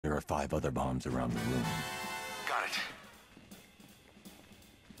are 5 other bombs around the room. Got it.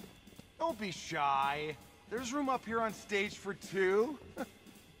 Don't be shy. There's room up here on stage for 2.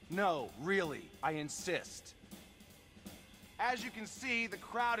 No, really, I insist. As you can see, the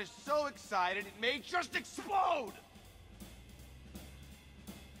crowd is so excited it may just explode!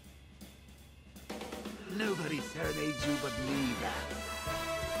 Nobody serenades you but me, man.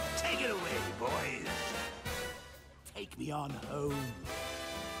 Take it away, boys. Take me on home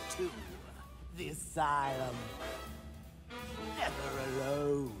to the asylum. Never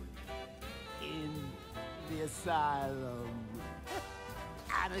alone in the asylum.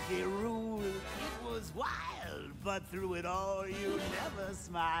 Anarchy ruled, it was wild, but through it all you never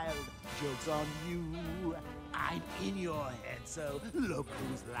smiled. Joke's on you, I'm in your head, so look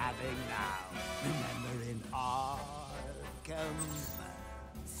who's laughing now. Remember in Arkham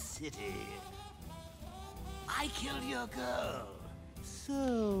City, I killed your girl,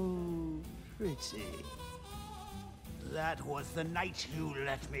 so pretty. That was the night you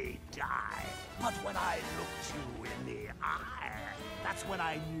let me die. But when I looked you in the eye, that's when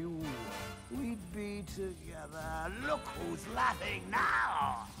I knew we'd be together. Look who's laughing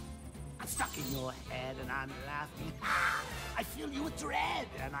now. I'm stuck in your head and I'm laughing. Ah, I fill you with dread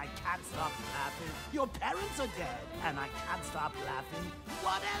and I can't stop laughing. Your parents are dead and I can't stop laughing.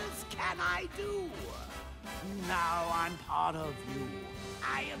 What else can I do? Now I'm part of you.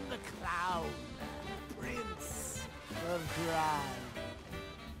 I am the clown, prince of crime.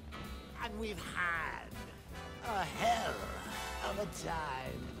 And we've had a hell of a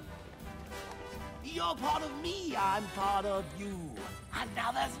time. You're part of me, I'm part of you. And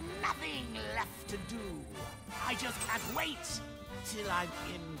now there's nothing left to do. I just can't wait till I'm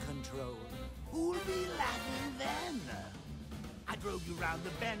in control. Who'll be laughing then? I drove you round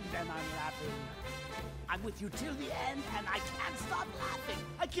the bend and I'm laughing. I'm with you till the end and I can't stop laughing.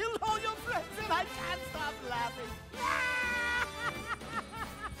 I killed all your friends and I can't stop laughing.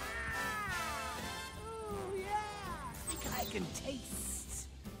 Oh yeah. I think I can taste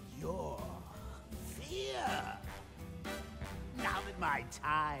your fear. Now that my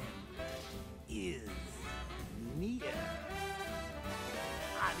time is near,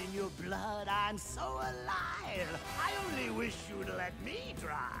 I'm in your blood, I'm so alive. I only wish you'd let me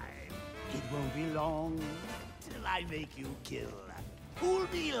drive. It won't be long till I make you kill. Who'll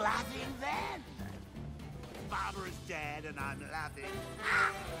be laughing then? Barbara's dead and I'm laughing.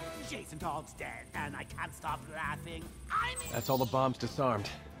 Ah! Jason Todd's dead and I can't stop laughing. That's all the bombs disarmed.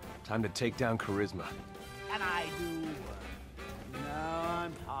 Time to take down Charisma. And I do. Now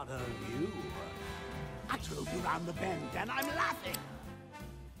I'm part of you. I drove you round the bend and I'm laughing.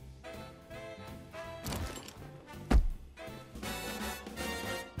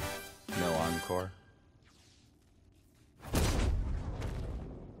 No encore?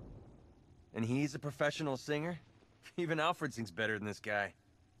 And he's a professional singer? Even Alfred sings better than this guy.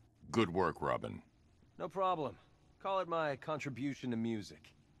 Good work, Robin. No problem. Call it my contribution to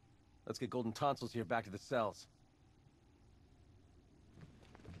music. Let's get Golden Tonsils here back to the cells.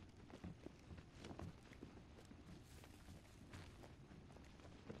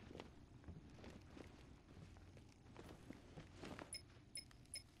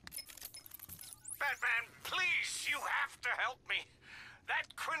 Batman, please, you have to help me.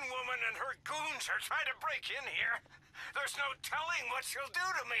 That Quinn woman and her goons are trying to break in here. There's no telling what she'll do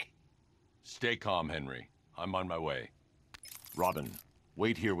to me. Stay calm, Henry. I'm on my way. Robin,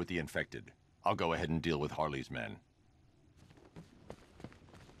 wait here with the infected. I'll go ahead and deal with Harley's men.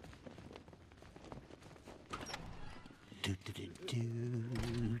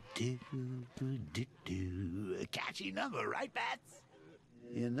 Catchy number, right, Bats?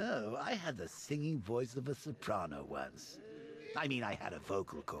 You know, I had the singing voice of a soprano once. I mean, I had a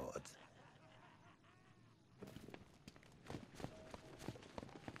vocal cords.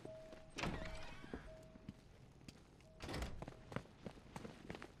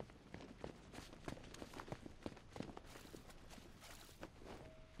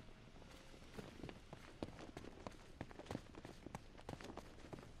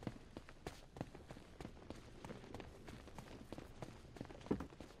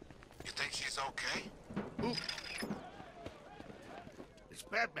 You think she's okay? Who? It's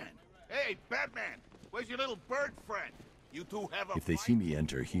Batman. Hey, Batman! Where's your little bird friend? You two have a If they fight? see me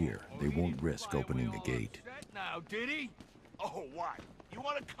enter here, they won't risk opening the gate. Now, did he? Oh, what? You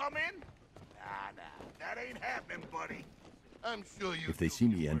want to come in? Nah, that ain't happening, buddy. I'm sure you. If they see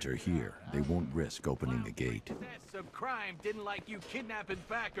me enter here, they won't risk opening the gate. That's some crime didn't like you kidnapping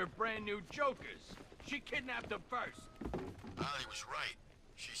back her brand new jokers. She kidnapped them first. Holly was right.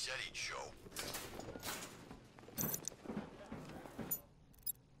 She said he'd show.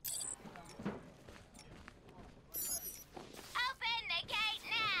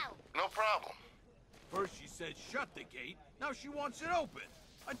 said shut the gate, now she wants it open.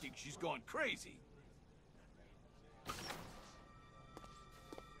 I think she's gone crazy.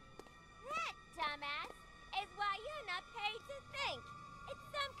 That, dumbass, is why you're not paid to think. It's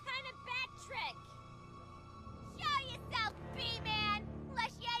some kind of bad trick. Show yourself, B-Man,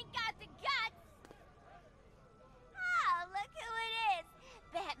 unless you ain't got the guts. Oh, look who it is.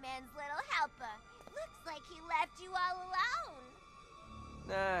 Batman's little helper. Looks like he left you all alone.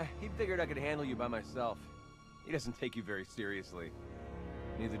 Nah, he figured I could handle you by myself. He doesn't take you very seriously.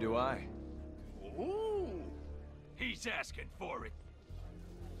 Neither do I. Ooh, he's asking for it.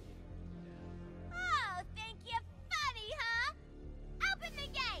 Oh, think you're funny, huh? Open the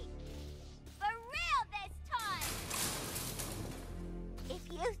gate! For real this time! If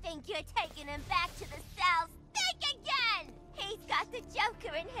you think you're taking him back to the cells, think again! He's got the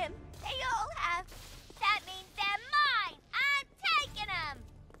Joker in him. They all have. That means they're mine! I'm taking them!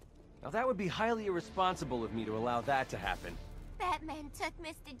 Now that would be highly irresponsible of me to allow that to happen. Batman took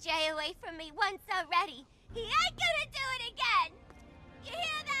Mr. J away from me once already. He ain't gonna do it again! You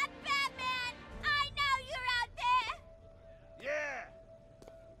hear that, Batman? I know you're out there! Yeah!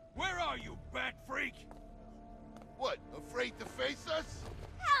 Where are you, bat freak? What, afraid to face us?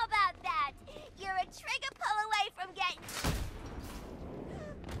 How about that? You're a trigger pull away from getting...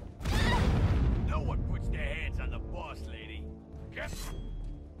 No one puts their hands on the boss, lady. Get...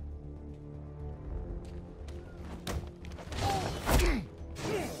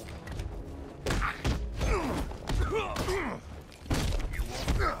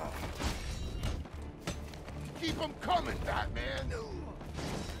 Keep them coming, Batman!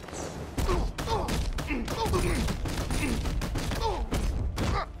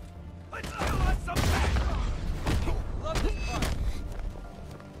 Let's fill on some back! Love this part.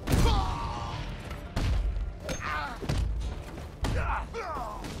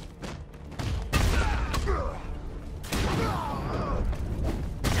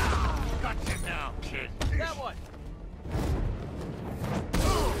 Gotcha now, kid. That one.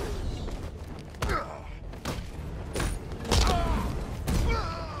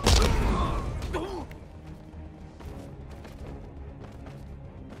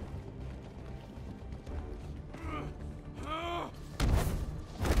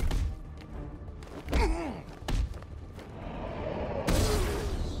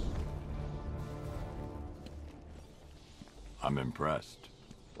 I'm impressed.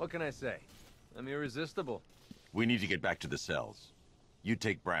 What can I say? I'm irresistible. We need to get back to the cells. You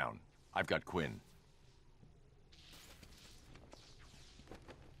take Brown. I've got Quinn.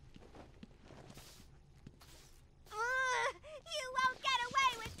 You won't get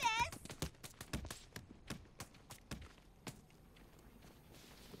away with this!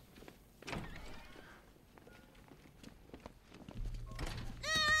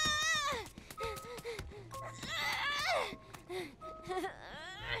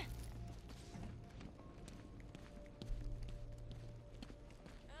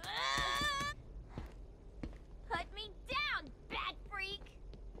 Put me down, bad freak!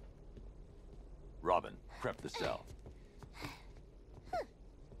 Robin, prep the cell.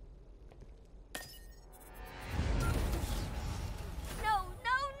 No,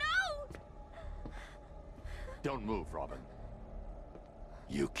 no, no! Don't move, Robin.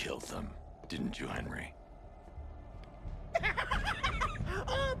 You killed them, didn't you, Henry?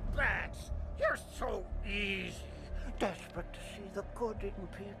 Oh, Bats! You're so easy. Desperate to see the good in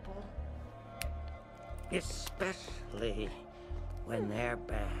people. Especially when they're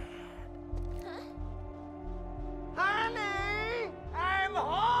bad. Honey! I'm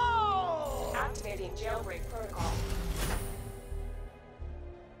home! Activating jailbreak protocol.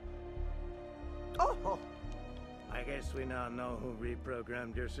 Oh! I guess we now know who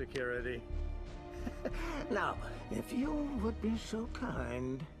reprogrammed your security. Now, if you would be so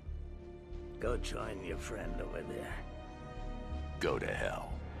kind, go join your friend over there. Go to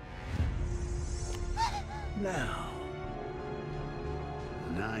hell. Now.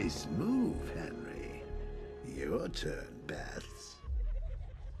 Nice move, Henry. Your turn, Bats.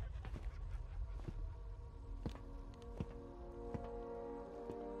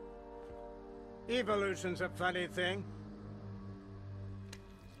 Evolution's a funny thing.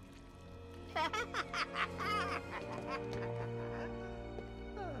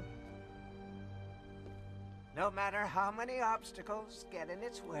 No matter how many obstacles get in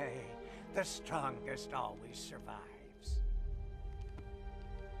its way, the strongest always survives.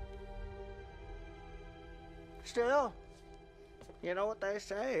 Still, you know what they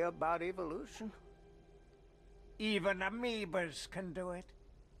say about evolution? Even amoebas can do it.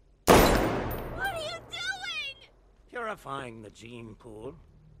 What are you doing? Purifying the gene pool.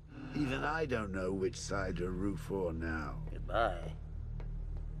 Even I don't know which side to root for now. Goodbye.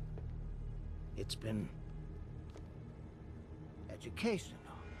 It's been educational.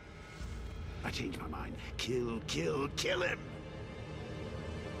 I changed my mind. Kill, kill, kill him!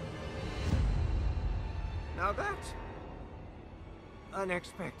 Now that's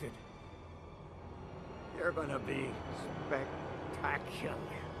unexpected. You're gonna be spectacular.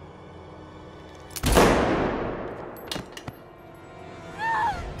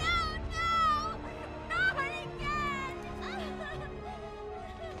 No! Not again!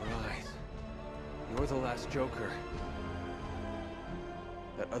 Rise. You're the last Joker.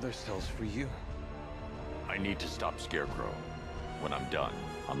 That other cell's for you. I need to stop Scarecrow. When I'm done,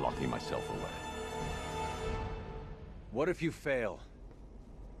 I'm locking myself away. What if you fail?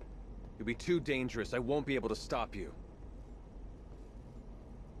 You'll be too dangerous. I won't be able to stop you.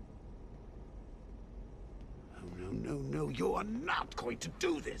 Oh, no, you are not going to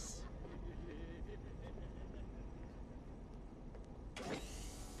do this!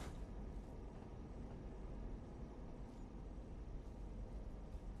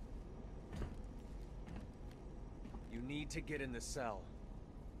 You need to get in the cell.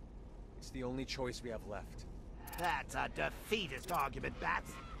 It's the only choice we have left. That's a defeatist argument,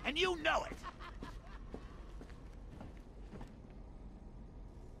 Bats, and you know it!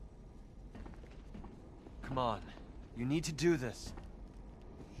 Come on. You need to do this.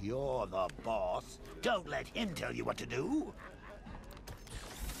 You're the boss. Don't let him tell you what to do.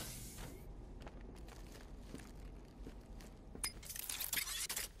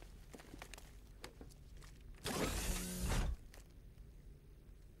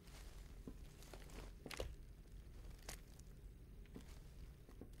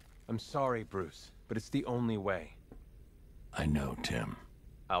 I'm sorry, Bruce, but it's the only way. I know, Tim.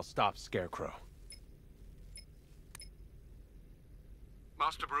 I'll stop Scarecrow.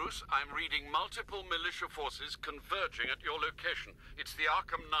 Master Bruce, I'm reading multiple militia forces converging at your location. It's the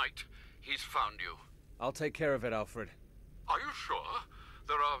ARKHAM Knight. He's found you. I'll take care of it, Alfred. Are you sure?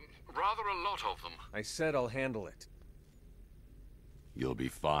 There are rather a lot of them. I said I'll handle it. You'll be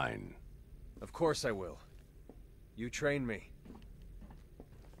fine. Of course I will. You trained me.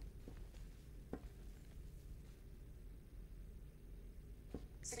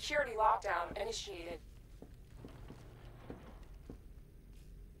 Security lockdown initiated.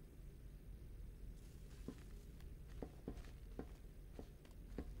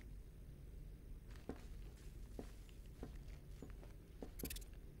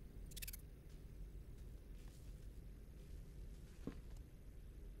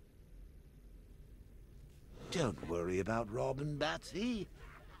 Don't worry about Robin, Batsy.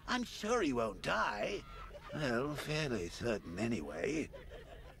 I'm sure he won't die. Well, fairly certain anyway.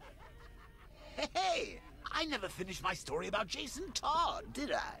 Hey! I never finished my story about Jason Todd,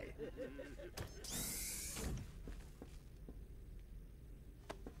 did I?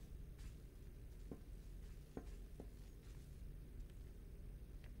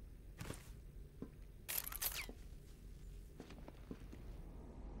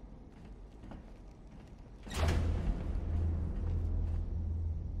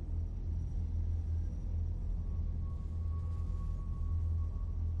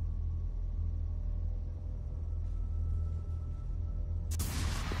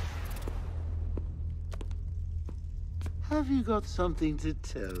 Have you got something to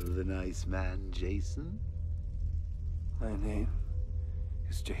tell the nice man, Jason? My name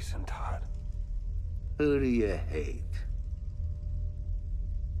is Jason Todd. Who do you hate?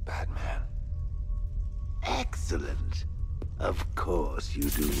 Batman. Excellent. Of course you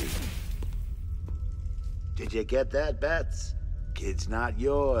do. Did you get that, Bats? Kid's not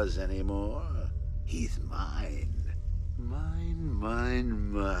yours anymore. He's mine. Mine.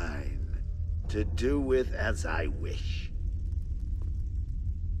 To do with as I wish.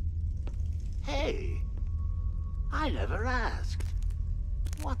 Hey, I never asked.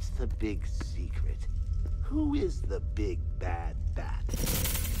 What's the big secret? Who is the big bad bat?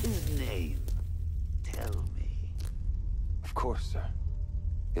 His name. Tell me. Of course, sir.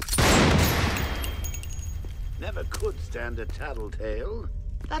 It's... Never could stand a tattletale.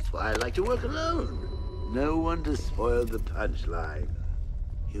 That's why I like to work alone. No one to spoil the punchline.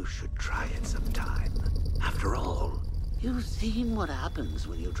 You should try it sometime. After all, you've seen what happens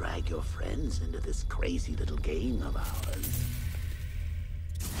when you drag your friends into this crazy little game of ours.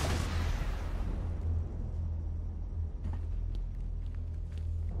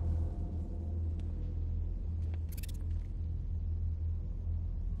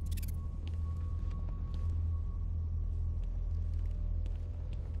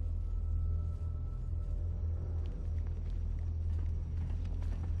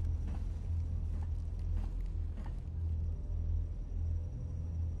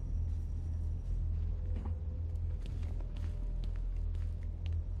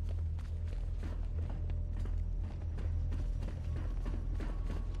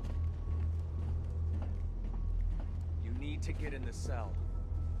 to get in the cell.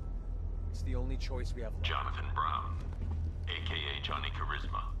 It's the only choice we have left. Jonathan Brown, a.k.a. Johnny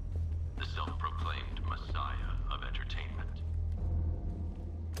Charisma, the self-proclaimed messiah of entertainment.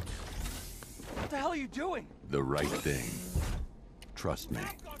 What the hell are you doing? The right thing. Trust me.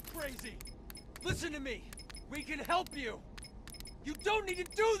 I've gone crazy! Listen to me! We can help you! You don't need to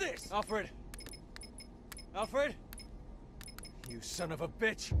do this! Alfred! Alfred! You son of a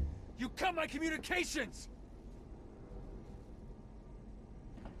bitch! You cut my communications!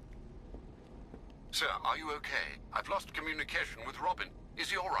 Sir, are you okay? I've lost communication with Robin. Is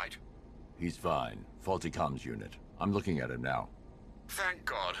he all right? He's fine. Faulty comms unit. I'm looking at him now. Thank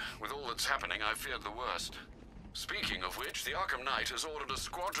God. With all that's happening, I feared the worst. Speaking of which, the Arkham Knight has ordered a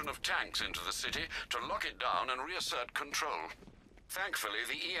squadron of tanks into the city to lock it down and reassert control. Thankfully,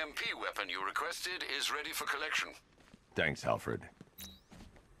 the EMP weapon you requested is ready for collection. Thanks, Alfred.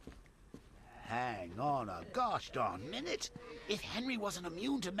 Hang on a gosh darn minute. If Henry wasn't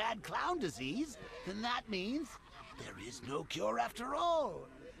immune to mad clown disease, then that means there is no cure after all.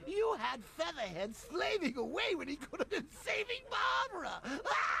 You had Featherhead slaving away when he could have been saving Barbara.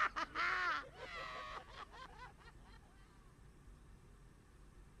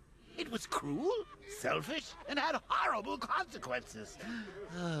 It was cruel, selfish, and had horrible consequences.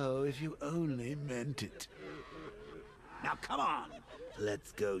 Oh, if you only meant it. Now come on,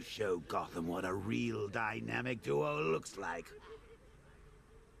 let's go show Gotham what a real dynamic duo looks like.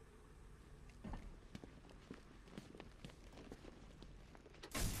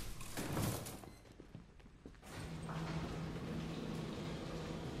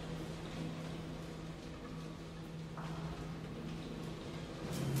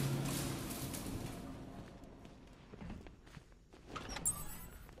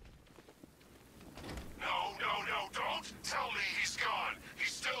 Tell me he's gone.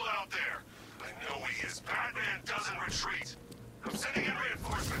 He's still out there. I know he is. Batman doesn't retreat. I'm sending in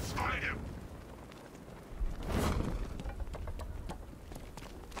reinforcements. Find him.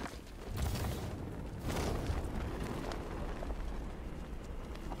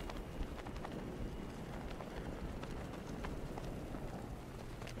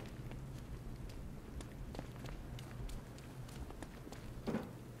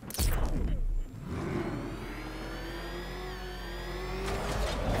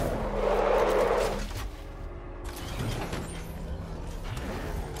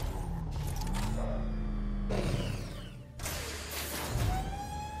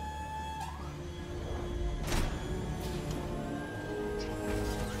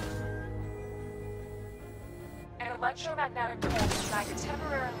 Electromagnetic pulse designed to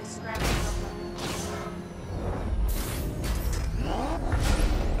temporarily scramble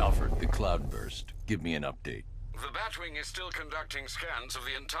Alfred, the cloudburst. Give me an update. The Batwing is still conducting scans of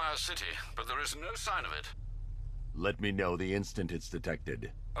the entire city, but there is no sign of it. Let me know the instant it's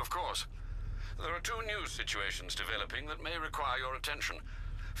detected. Of course. There are two new situations developing that may require your attention.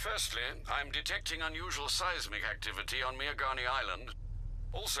 Firstly, I'm detecting unusual seismic activity on Miagani Island.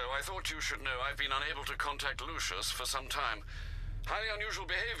 Also, I thought you should know I've been unable to contact Lucius for some time. Highly unusual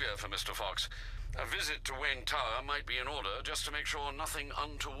behavior for Mr. Fox. A visit to Wayne Tower might be in order, just to make sure nothing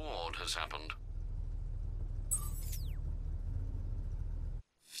untoward has happened.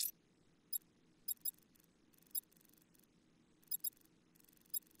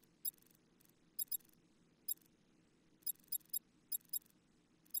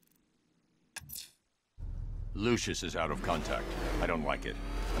 Lucius is out of contact. I don't like it.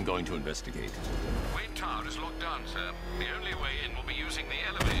 I'm going to investigate. Wayne Tower is locked down, sir. The only way in will be using the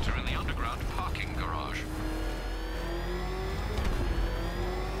elevator in the underground parking garage.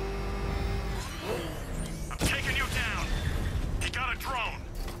 I'm taking you down. He got a drone.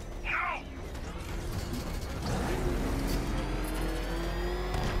 No!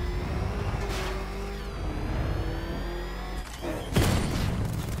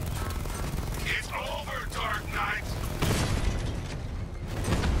 It's over, Dark Knight!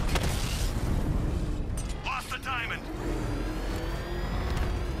 Lost the diamond!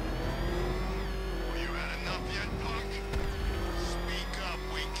 You had enough yet, punk? Speak up,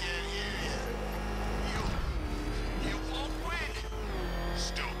 we can't hear you. You won't win!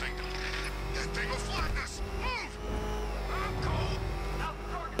 Still think that thing will flatten us! Move! I'm cold! Now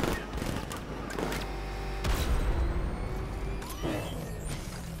target him!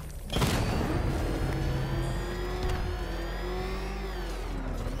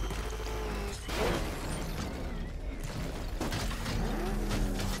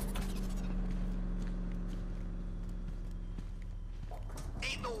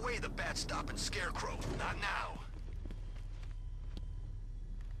 Ain't no way the Bat's stopping Scarecrow. Not now.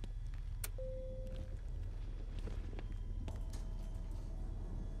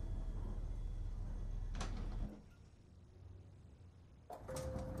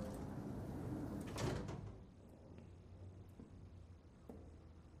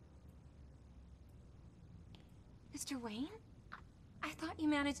 Mr. Wayne? I thought you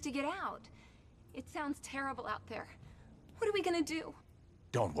managed to get out. It sounds terrible out there. What are we gonna do?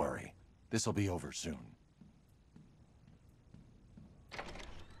 Don't worry. This'll be over soon.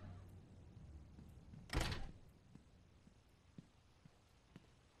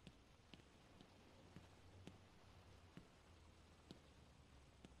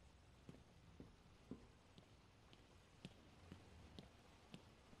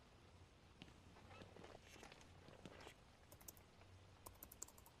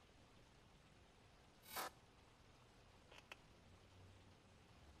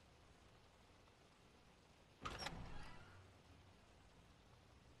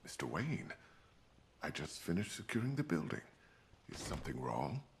 Mr. Wayne, I just finished securing the building. Is something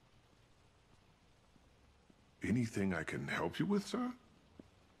wrong? Anything I can help you with, sir?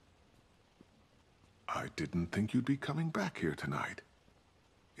 I didn't think you'd be coming back here tonight.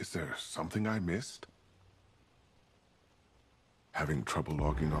 Is there something I missed? Having trouble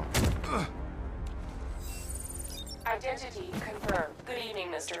logging off? Identity confirmed. Good evening,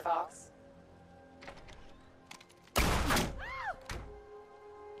 Mr. Fox.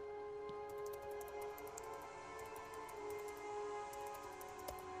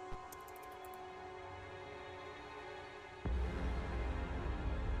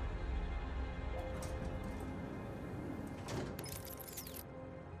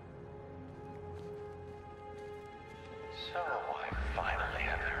 So, I finally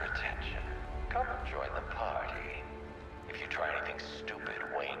have your attention. Come and join the party. If you try anything stupid,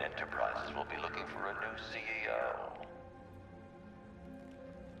 Wayne Enterprises will be looking for a new CEO.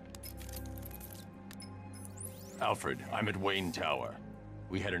 Alfred, I'm at Wayne Tower.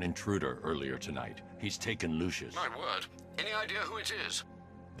 We had an intruder earlier tonight. He's taken Lucius. My word. Any idea who it is?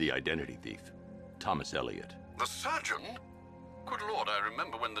 The identity thief. Thomas Elliot. The surgeon? Good lord, I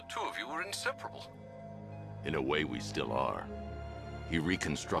remember when the two of you were inseparable. In a way, we still are. He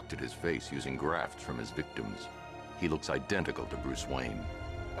reconstructed his face using grafts from his victims. He looks identical to Bruce Wayne.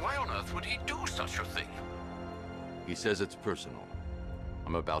 Why on earth would he do such a thing? He says it's personal.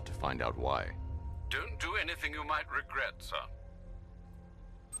 I'm about to find out why. Don't do anything you might regret, sir.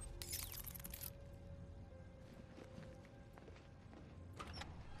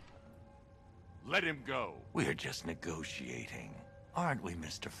 Let him go. We're just negotiating, aren't we,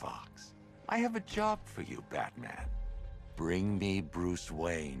 Mr. Fox? I have a job for you, Batman. Bring me Bruce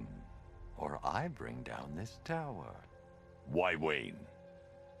Wayne, or I bring down this tower. Why Wayne?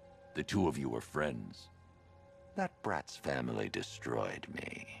 The two of you were friends. That brat's family destroyed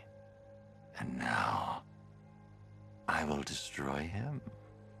me. And now, I will destroy him.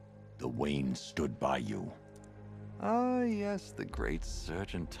 The Wayne stood by you. Oh, yes, the great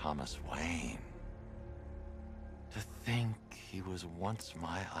Surgeon Thomas Wayne. To think he was once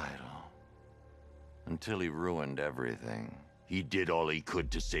my idol. Until he ruined everything. He did all he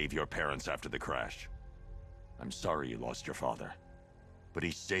could to save your parents after the crash. I'm sorry you lost your father. But he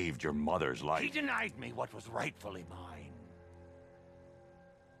saved your mother's life. He denied me what was rightfully mine.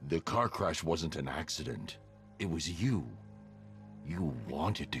 The car crash wasn't an accident. It was you. You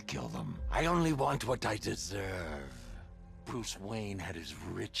wanted to kill them. I only want what I deserve. Bruce Wayne had his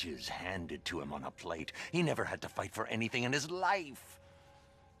riches handed to him on a plate. He never had to fight for anything in his life.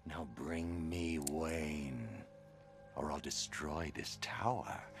 Now bring me Wayne, or I'll destroy this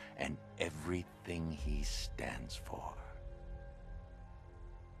tower and everything he stands for.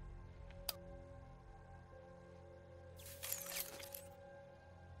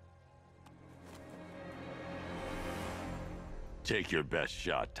 Take your best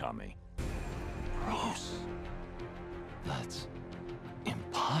shot, Tommy. Bruce, that's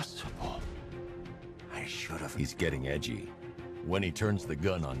impossible. I should have... He's getting edgy. When he turns the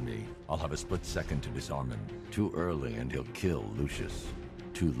gun on me, I'll have a split second to disarm him. Too early and he'll kill Lucius.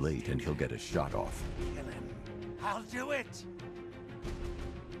 Too late and he'll get a shot off. Kill him. I'll do it!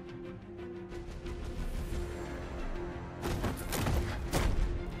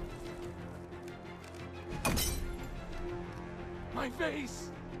 My face!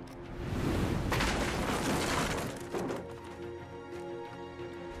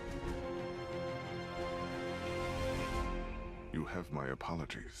 You have my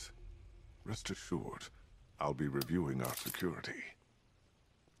apologies. Rest assured, I'll be reviewing our security.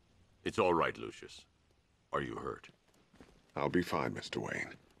 It's all right, Lucius. Are you hurt? I'll be fine, Mr.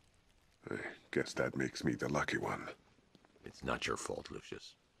 Wayne. I guess that makes me the lucky one. It's not your fault,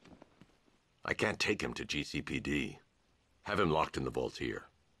 Lucius. I can't take him to GCPD. Have him locked in the vault here.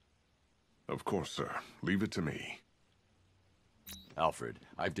 Of course, sir. Leave it to me. Alfred,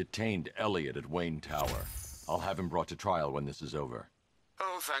 I've detained Elliot at Wayne Tower. I'll have him brought to trial when this is over.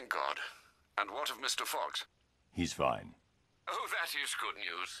 Oh, thank God. And what of Mr. Fox? He's fine. Oh, that is good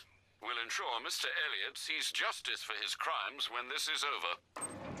news. We'll ensure Mr. Elliot sees justice for his crimes when this is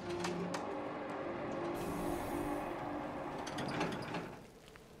over.